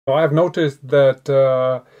I've noticed that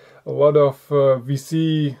a lot of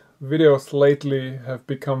VC videos lately have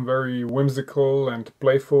become very whimsical and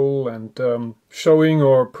playful and showing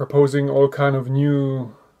or proposing all kind of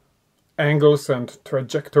new angles and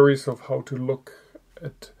trajectories of how to look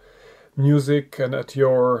at music and at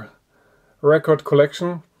your record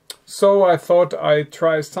collection. So I thought I'd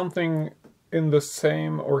try something in the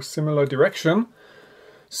same or similar direction.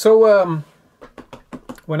 So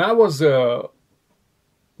when I was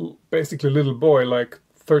basically a little boy, like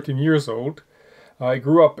 13 years old, I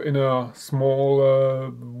grew up in a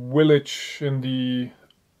small village in the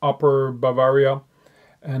upper Bavaria,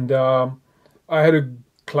 and I had a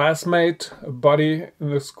classmate, a buddy in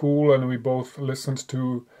the school, and we both listened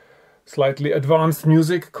to slightly advanced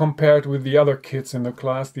music compared with the other kids in the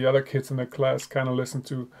class. The other kids in the class kind of listened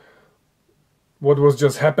to what was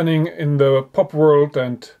just happening in the pop world,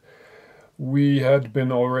 and we had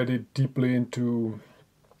been already deeply into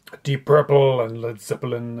Deep Purple and Led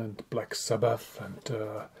Zeppelin and Black Sabbath,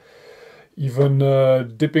 and even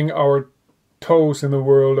dipping our toes in the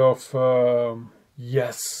world of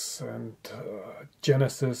Yes and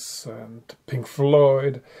Genesis and Pink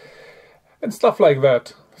Floyd and stuff like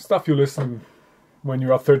that. Stuff you listen when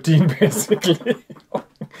you are 13, basically.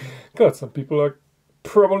 God, some people are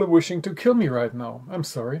probably wishing to kill me right now. I'm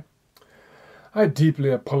sorry. I deeply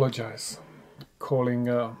apologize calling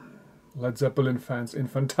Led Zeppelin fans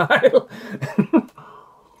infantile.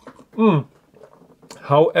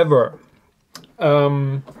 However,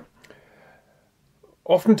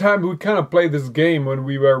 oftentimes we kind of play this game when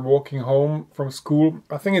we were walking home from school.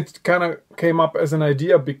 I think it kind of came up as an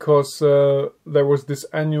idea because there was this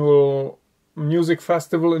annual music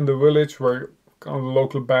festival in the village where kind of the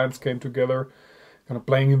local bands came together, kind of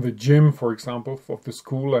playing in the gym, for example, of the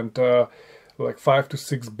school, and like 5 to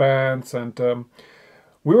 6 bands. And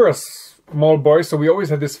we were a small boy, so we always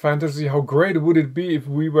had this fantasy: how great would it be if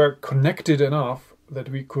we were connected enough that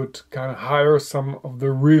we could kind of hire some of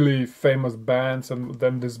the really famous bands, and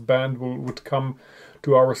then this band would come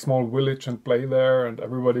to our small village and play there, and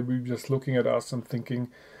everybody would be just looking at us and thinking,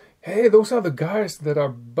 hey, those are the guys that are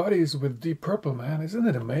buddies with Deep Purple, man. Isn't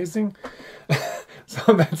it amazing?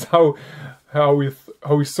 So that's how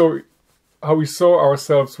we saw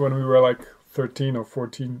ourselves when we were like 13 or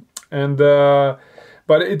 14. And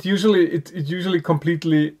but it usually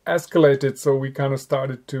completely escalated, so we kind of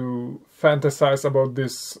started to fantasize about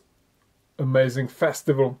this amazing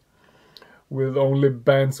festival with only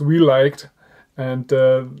bands we liked, and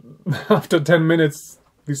after 10 minutes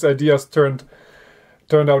these ideas turned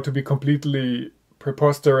out to be completely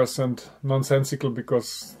preposterous and nonsensical,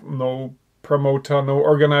 because no promoter, no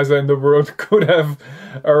organizer in the world could have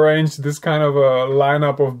arranged this kind of a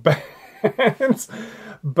lineup of bands.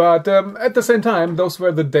 But at the same time, those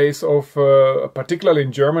were the days of, particularly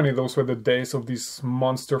in Germany, those were the days of these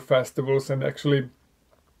monster festivals. And actually,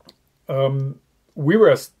 we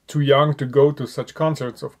were too young to go to such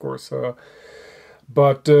concerts, of course.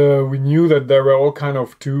 But we knew that there were all kind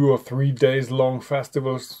of 2 or 3 days long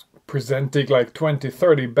festivals presenting like 20,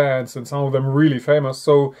 30 bands, and some of them really famous.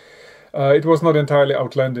 So it was not entirely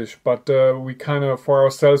outlandish, but we kind of, for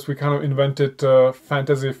ourselves, we kind of invented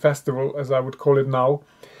fantasy festival, as I would call it now.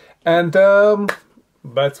 And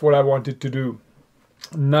that's what I wanted to do.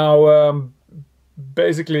 Now,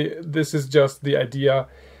 basically, this is just the idea.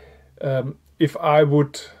 If I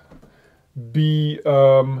would be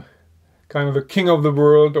kind of the king of the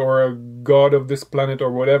world or a god of this planet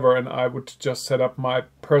or whatever, and I would just set up my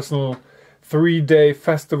personal 3-day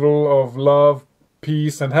festival of love,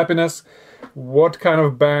 peace and happiness, what kind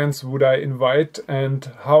of bands would I invite, and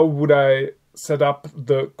how would I set up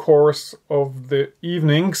the course of the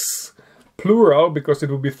evenings, plural, because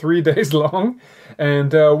it would be 3 days long,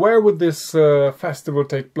 and where would this festival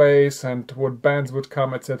take place, and what bands would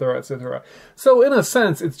come, etc., etc. So in a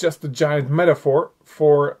sense, it's just a giant metaphor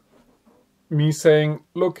for me saying,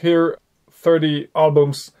 look here, 30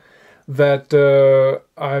 albums that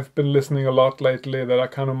I've been listening a lot lately, that are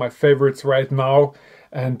kind of my favorites right now,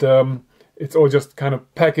 and it's all just kind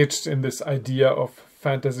of packaged in this idea of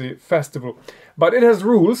fantasy festival. But it has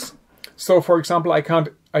rules. So, for example, I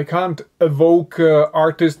can't evoke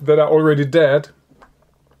artists that are already dead,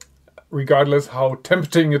 regardless how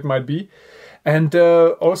tempting it might be. And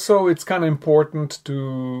also, it's kind of important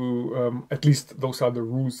to, at least those are the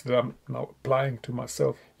rules that I'm now applying to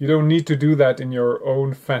myself. You don't need to do that in your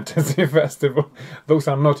own fantasy festival. Those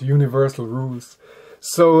are not universal rules.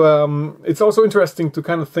 So it's also interesting to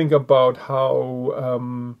kind of think about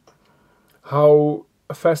how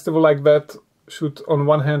a festival like that should, on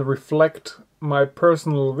one hand, reflect my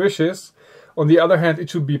personal wishes. On the other hand,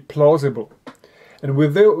 it should be plausible. And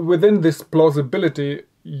within this plausibility,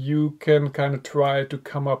 you can kind of try to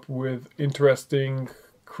come up with interesting,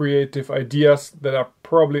 creative ideas that are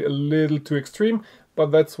probably a little too extreme,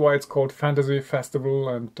 but that's why it's called fantasy festival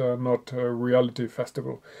and not a reality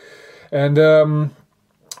festival. And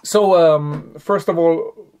first of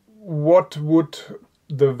all, what would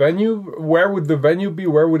the venue, where would the venue be?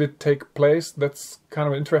 Where would it take place? That's kind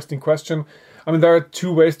of an interesting question. I mean, there are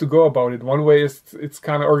two ways to go about it. One way is it's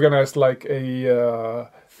kind of organized like a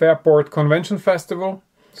Fairport Convention Festival.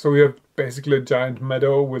 So we have basically a giant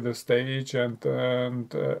meadow with a stage and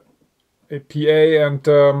a PA and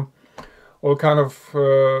all kind of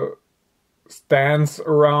stands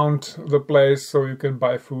around the place, so you can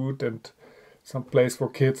buy food and some place for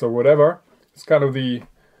kids or whatever. It's kind of the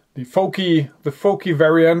folky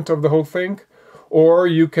variant of the whole thing. Or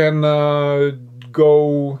you can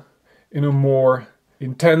go in a more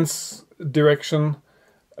intense direction,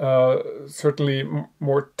 certainly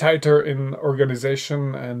more tighter in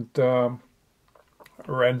organization, and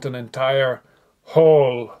rent an entire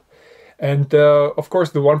hall. And of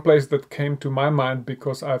course, the one place that came to my mind,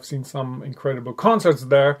 because I've seen some incredible concerts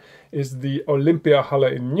there, is the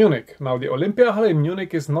Olympiahalle in Munich. Now, the Olympiahalle in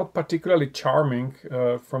Munich is not particularly charming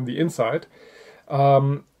from the inside.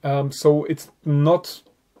 So it's not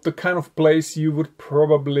the kind of place you would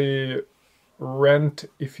probably rent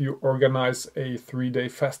if you organize a 3-day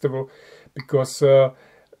festival, because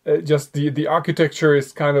just the architecture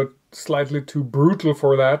is kind of slightly too brutal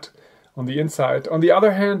for that on the inside. On the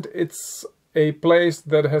other hand, it's a place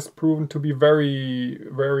that has proven to be very,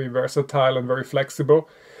 very versatile and very flexible.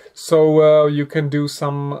 So you can do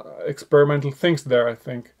some experimental things there, I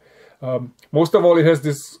think. Most of all, it has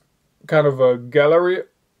this kind of a gallery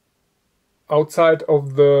outside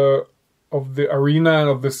of the arena and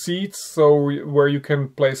of the seats, so where you can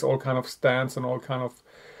place all kind of stands and all kind of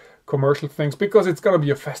commercial things, because it's gonna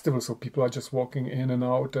be a festival, so people are just walking in and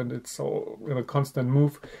out, and it's all in a constant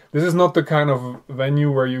move. This is not the kind of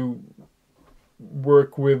venue where you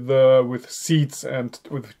work with seats and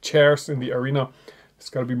with chairs in the arena. It's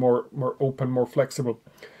gotta be more open, more flexible,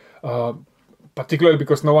 particularly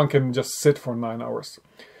because no one can just sit for 9 hours.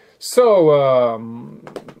 So,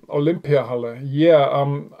 Olympiahalle, yeah.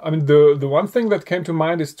 I mean, the one thing that came to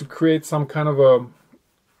mind is to create some kind of a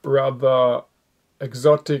rather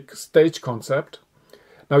exotic stage concept.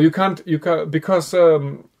 Now you can't because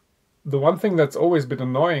the one thing that's always been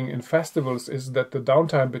annoying in festivals is that the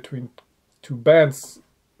downtime between two bands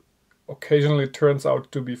occasionally turns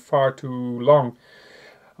out to be far too long.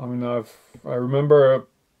 I mean, I remember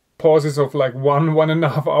pauses of like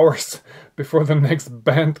 1.5 hours before the next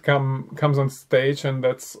band comes on stage, and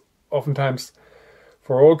that's oftentimes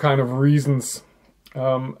for all kind of reasons.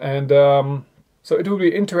 So it would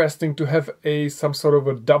be interesting to have some sort of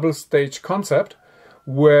a double stage concept,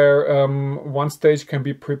 where one stage can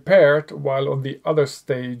be prepared while on the other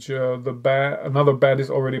stage another band is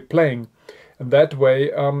already playing, and that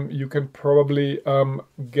way you can probably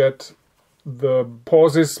get the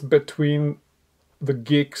pauses between the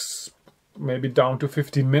gigs maybe down to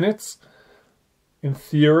 15 minutes in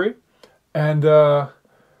theory. And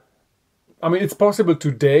I mean, it's possible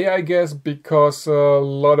today, I guess, because a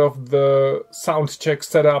lot of the sound check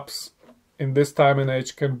setups in this time and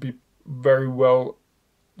age can be very well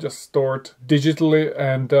just stored digitally,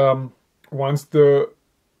 and once the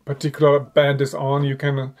particular band is on, you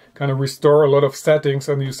can kind of restore a lot of settings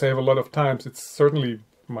and you save a lot of time. It's certainly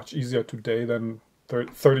much easier today than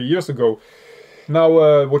 30 years ago.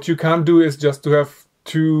 Now, what you can't do is just to have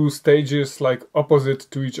two stages like opposite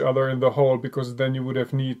to each other in the hall, because then you would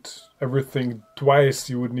have need everything twice.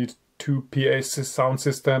 You would need two PA sound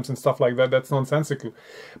systems and stuff like that. That's nonsensical.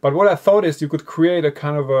 But what I thought is you could create a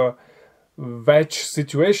kind of a wedge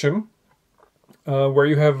situation where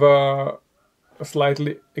you have a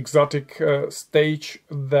slightly exotic stage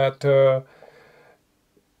that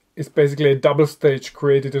is basically a double stage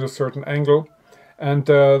created in a certain angle. And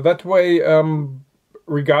that way,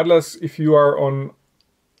 regardless if you are on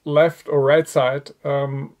left or right side,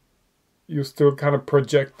 you still kind of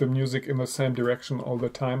project the music in the same direction all the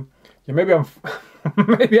time. Yeah, maybe I'm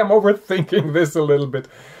maybe I'm overthinking this a little bit,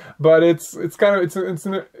 but it's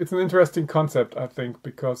an interesting concept, I think,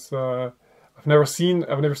 because I've never seen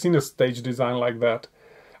a stage design like that.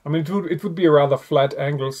 I mean, it would be a rather flat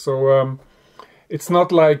angle, so it's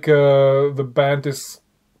not like the band is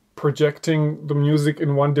projecting the music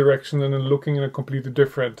in one direction and then looking in a completely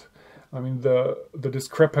different. I mean, the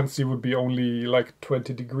discrepancy would be only like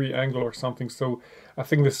 20-degree angle or something. So I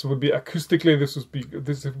think this would be acoustically,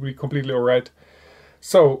 this would be completely alright.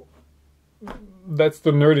 So that's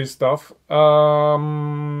the nerdy stuff.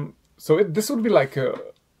 So this would be like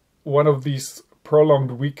one of these prolonged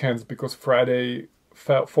weekends, because Friday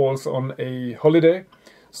falls on a holiday.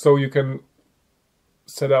 So you can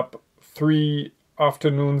set up 3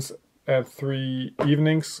 afternoons and 3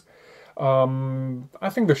 evenings. I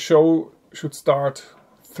think the show should start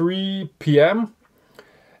 3 p.m.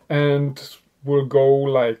 and will go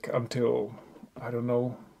like until, I don't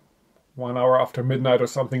know, 1 hour after midnight or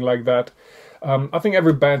something like that. I think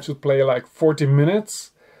every band should play like 40 minutes,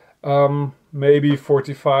 maybe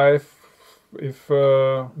 45 if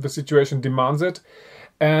the situation demands it.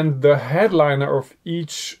 And the headliner of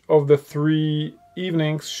each of the 3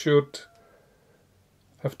 evenings should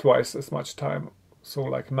have twice as much time, so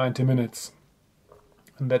like 90 minutes.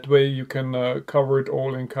 And that way you can cover it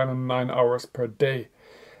all in kind of 9 hours per day.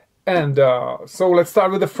 And so let's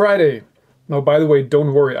start with the Friday. Now, by the way,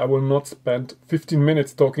 don't worry, I will not spend 15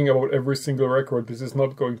 minutes talking about every single record. This is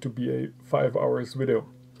not going to be a 5 hours video.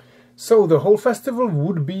 So the whole festival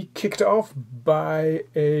would be kicked off by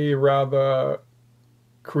a rather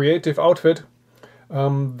creative outfit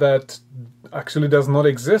that actually does not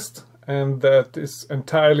exist and that is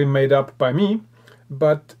entirely made up by me,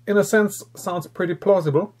 but in a sense sounds pretty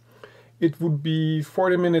plausible. It would be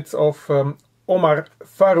 40 minutes of Omar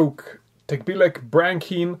Farouk, Tekbilek, Brian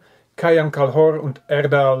Keane, Kayan Kalhor and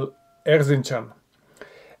Erdal Erzincan.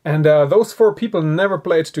 And those 4 people never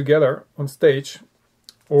played together on stage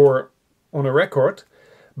or on a record,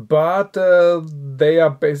 but they are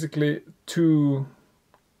basically 2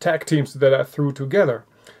 tag teams that I threw together,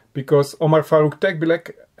 because Omar Farouk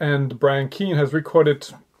Tekbilek and Brian Keane has recorded,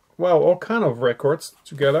 well, all kind of records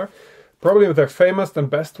together. Probably their famous and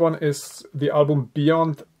best one is the album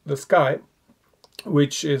Beyond the Sky,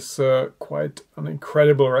 which is quite an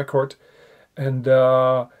incredible record. And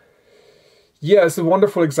yeah, it's a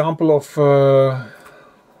wonderful example of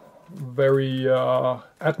very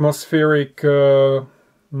atmospheric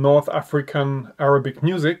North African Arabic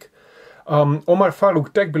music. Omar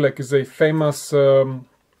Farouk Tekbilek is a famous,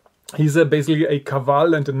 he's basically a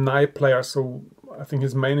kaval and a nai player, so I think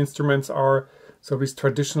his main instruments are sort of these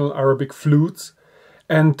traditional Arabic flutes.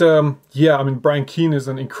 And yeah, I mean, Brian Keane is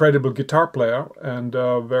an incredible guitar player and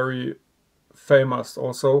very famous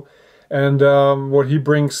also. And what he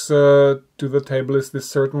brings to the table is this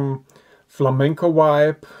certain flamenco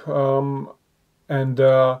vibe, and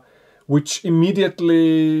which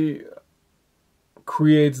immediately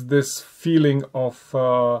creates this feeling of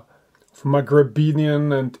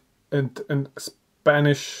Maghrebinian and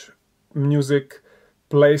Spanish music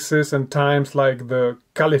places and times, like the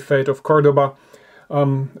Caliphate of Cordoba.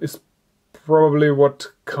 Is probably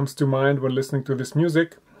what comes to mind when listening to this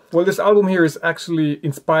music. Well, this album here is actually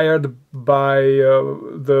inspired by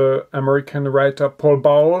the American writer Paul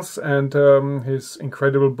Bowles and his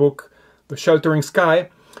incredible book, The Sheltering Sky,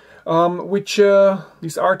 which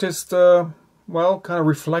these artists, well, kind of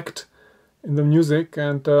reflect in the music.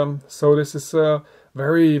 And so this is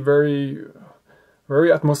very, very,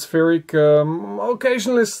 very atmospheric,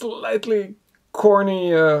 occasionally slightly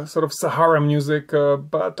corny sort of Sahara music,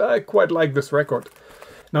 but I quite like this record.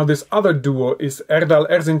 Now this other duo is Erdal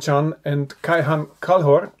Erzincan and Kayhan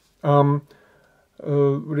Kalhor.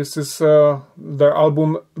 This is their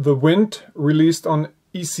album The Wind, released on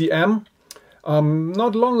ECM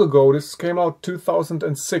not long ago. This came out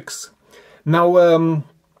 2006. Now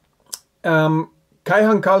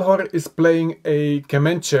Kayhan Kalhor is playing a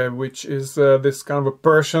kemençe, which is this kind of a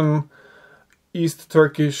Persian East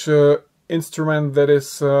Turkish instrument that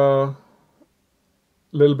is a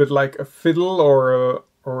little bit like a fiddle or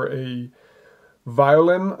a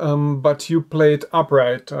violin, but you play it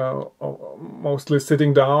upright, mostly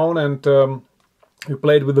sitting down, and you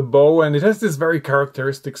play it with a bow, and it has this very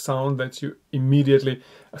characteristic sound that you immediately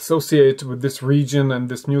associate with this region and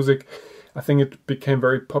this music. I think it became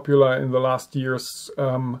very popular in the last years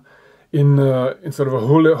in sort of a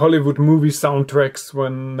Hollywood movie soundtracks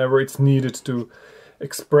whenever it's needed to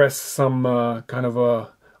express some kind of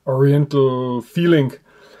a oriental feeling.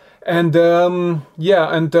 And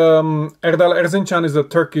yeah, and Erdal Erzincan is a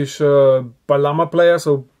Turkish balama player.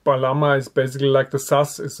 So balama is basically like the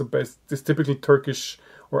saz. It's this typical Turkish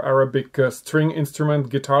or Arabic string instrument,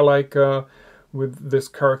 guitar-like, with this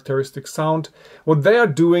characteristic sound. What they are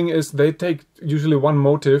doing is they take usually one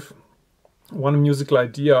motive, one musical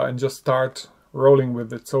idea, and just start rolling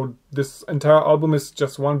with it. So this entire album is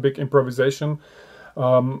just one big improvisation,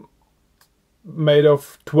 made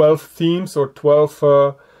of 12 themes or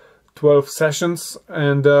 12 sessions,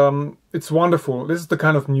 and it's wonderful. This is the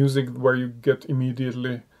kind of music where you get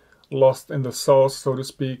immediately lost in the sauce, so to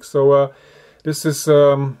speak. So this is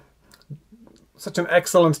such an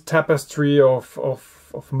excellent tapestry of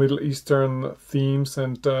of Middle Eastern themes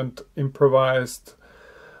and improvised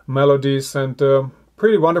melodies, and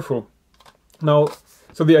pretty wonderful. Now,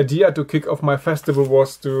 so the idea to kick off my festival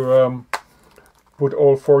was to put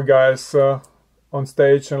all 4 guys on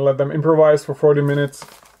stage and let them improvise for 40 minutes.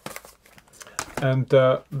 And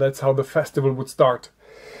that's how the festival would start.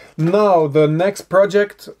 Now, the next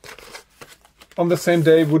project on the same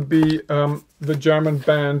day would be the German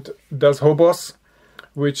band Das Hobos,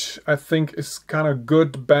 which I think is kind of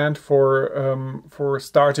good band for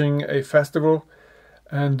starting a festival.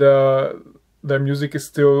 And their music is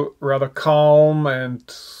still rather calm and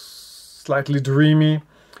slightly dreamy.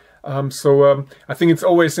 So I think it's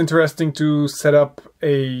always interesting to set up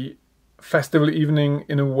a festival evening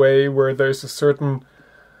in a way where there's a certain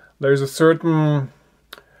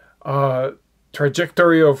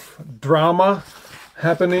trajectory of drama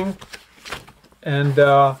happening, and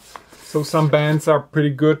so some bands are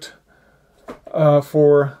pretty good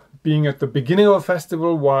for being at the beginning of a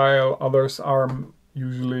festival, while others are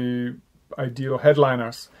usually ideal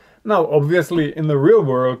headliners. Now, obviously, in the real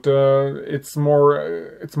world, it's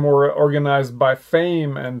more organized by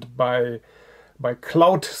fame and by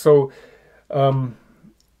clout. So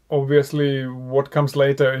obviously, what comes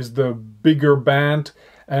later is the bigger band,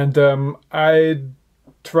 and I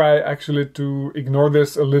try actually to ignore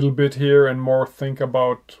this a little bit here and more think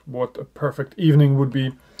about what a perfect evening would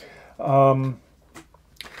be. The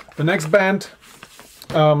next band,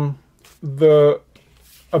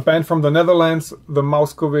 a band from the Netherlands, the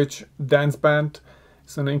Mauskowitz Dance Band.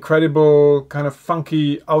 It's an incredible kind of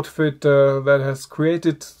funky outfit that has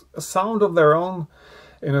created a sound of their own,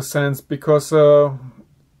 in a sense, because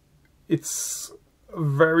it's a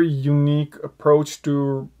very unique approach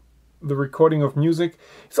to the recording of music.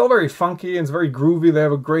 It's all very funky and it's very groovy. They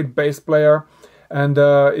have a great bass player, and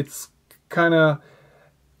it's kind of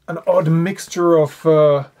an odd mixture of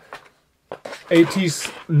 80s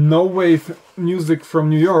no-wave music from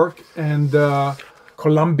New York and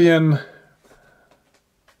Colombian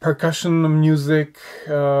percussion music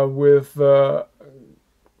with a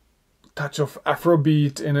touch of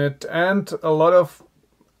Afrobeat in it, and a lot of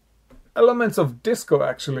elements of disco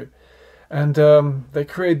actually. And they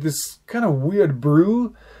create this kind of weird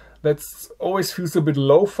brew that always feels a bit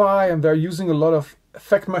lo-fi, and they're using a lot of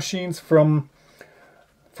effect machines from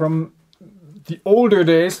the older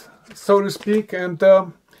days, so to speak, and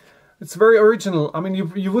it's very original. I mean,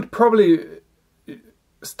 you would probably,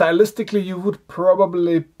 stylistically, you would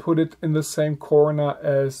probably put it in the same corner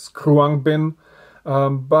as Kruang Bin,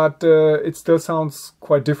 but it still sounds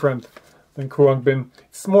quite different than Kruang Bin.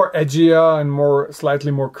 It's more edgier and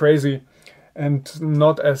slightly more crazy, and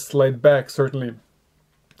not as laid back, certainly.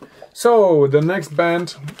 So the next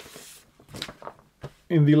band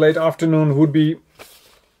in the late afternoon would be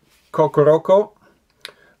Kokoroko.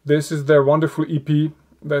 This is their wonderful EP.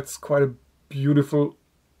 That's quite a beautiful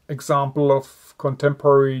example of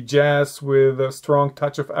contemporary jazz with a strong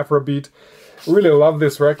touch of Afrobeat. Really love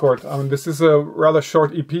this record. I mean, this is a rather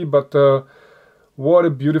short EP, but what a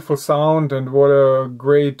beautiful sound and what a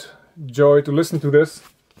great joy to listen to this.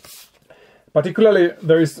 Particularly,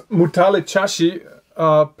 there is Mutale Chashi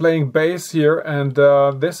playing bass here, and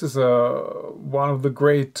this is one of the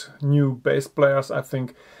great new bass players. I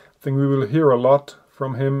think we will hear a lot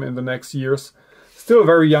from him in the next years. Still a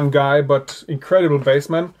very young guy, but incredible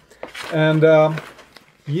bassman. And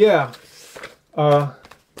yeah,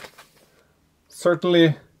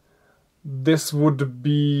 certainly this would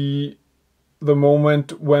be the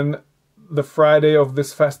moment when the Friday of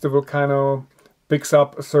this festival kind of picks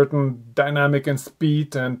up a certain dynamic and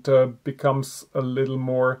speed and becomes a little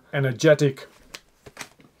more energetic.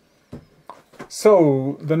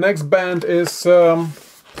 So the next band is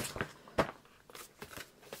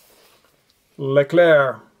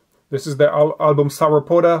Leclerc. This is their album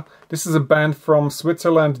Sauropoda. This is a band from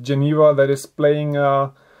Switzerland, Geneva, that is playing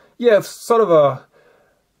sort of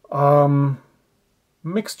a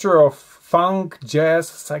mixture of funk, jazz,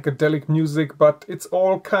 psychedelic music, but it's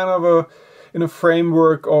all kind of in a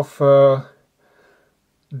framework of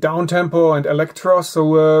downtempo and electro.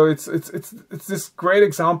 So it's this great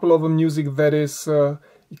example of a music that is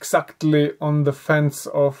exactly on the fence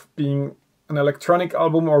of being an electronic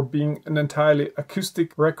album or being an entirely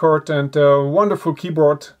acoustic record, and wonderful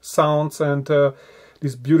keyboard sounds and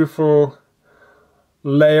these beautiful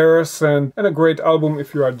layers, and a great album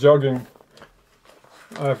if you are jogging.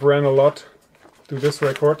 I've ran a lot to this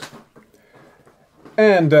record.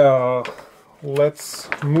 And let's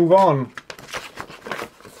move on.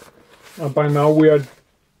 By now we are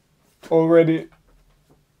already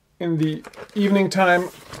in the evening time,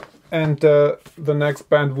 and the next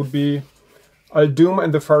band would be Al Doom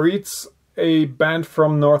and the Farids, a band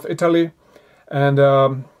from North Italy, and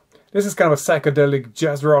this is kind of a psychedelic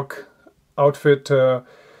jazz rock outfit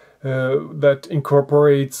that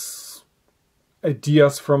incorporates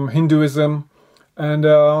ideas from Hinduism,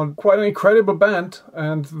 and quite an incredible band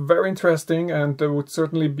and very interesting, and would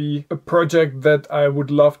certainly be a project that I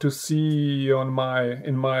would love to see in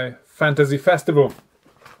my fantasy festival.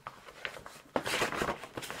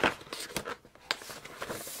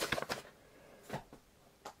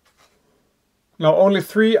 Now only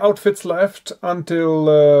 3 outfits left until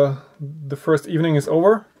the first evening is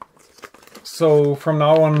over. So from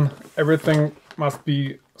now on everything must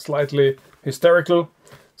be slightly hysterical.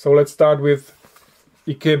 So let's start with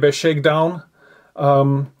Ikebe Shakedown.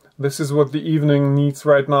 This is what the evening needs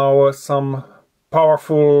right now. Some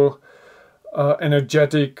powerful,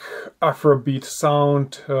 energetic Afrobeat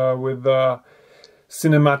sound with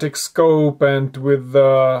cinematic scope and with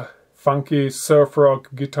funky surf rock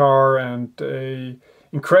guitar and a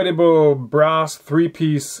incredible brass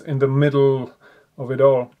 3-piece in the middle of it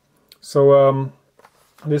all. So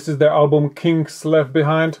this is their album Kings Left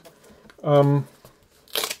Behind.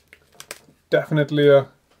 Definitely a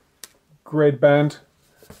great band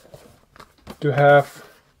to have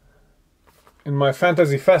in my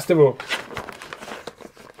fantasy festival.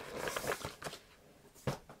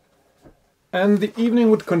 And the evening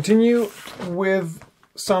would continue with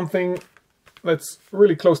something that's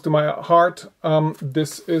really close to my heart.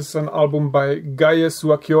 This is an album by Gaye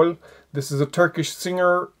Suakyol. This is a Turkish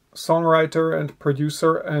singer, songwriter and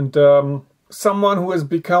producer, and someone who has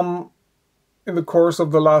become, in the course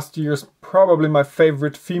of the last years, probably my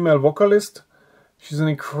favorite female vocalist. She's an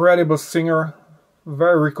incredible singer,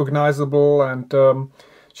 very recognizable, and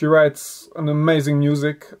she writes an amazing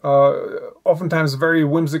music, oftentimes very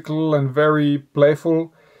whimsical and very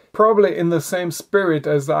playful. Probably in the same spirit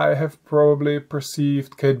as I have probably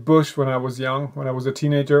perceived Kate Bush when I was young, when I was a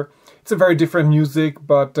teenager. It's a very different music,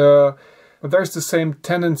 but there's the same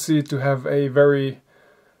tendency to have a very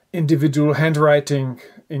individual handwriting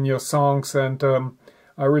in your songs, and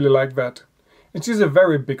I really like that. And she's a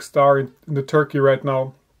very big star in the Turkey right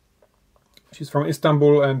now. She's from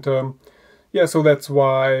Istanbul, and yeah, so that's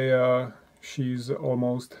why she's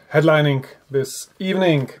almost headlining this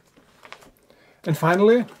evening. And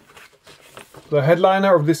finally, the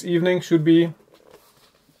headliner of this evening should be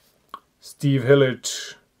Steve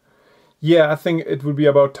Hillage. Yeah, I think it would be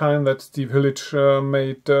about time that Steve Hillage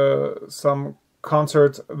made some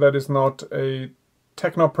concert that is not a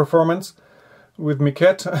techno performance with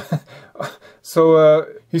Miquette. So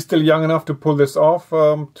he's still young enough to pull this off,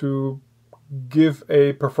 to give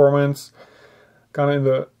a performance kind of in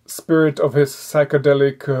the spirit of his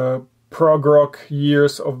psychedelic prog rock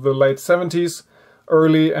years of the late 70s,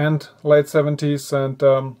 early and late 70s,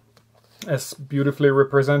 and as beautifully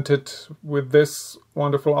represented with this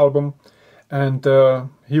wonderful album. And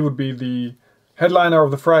he would be the headliner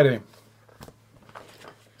of the Friday.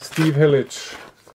 Steve Hillage.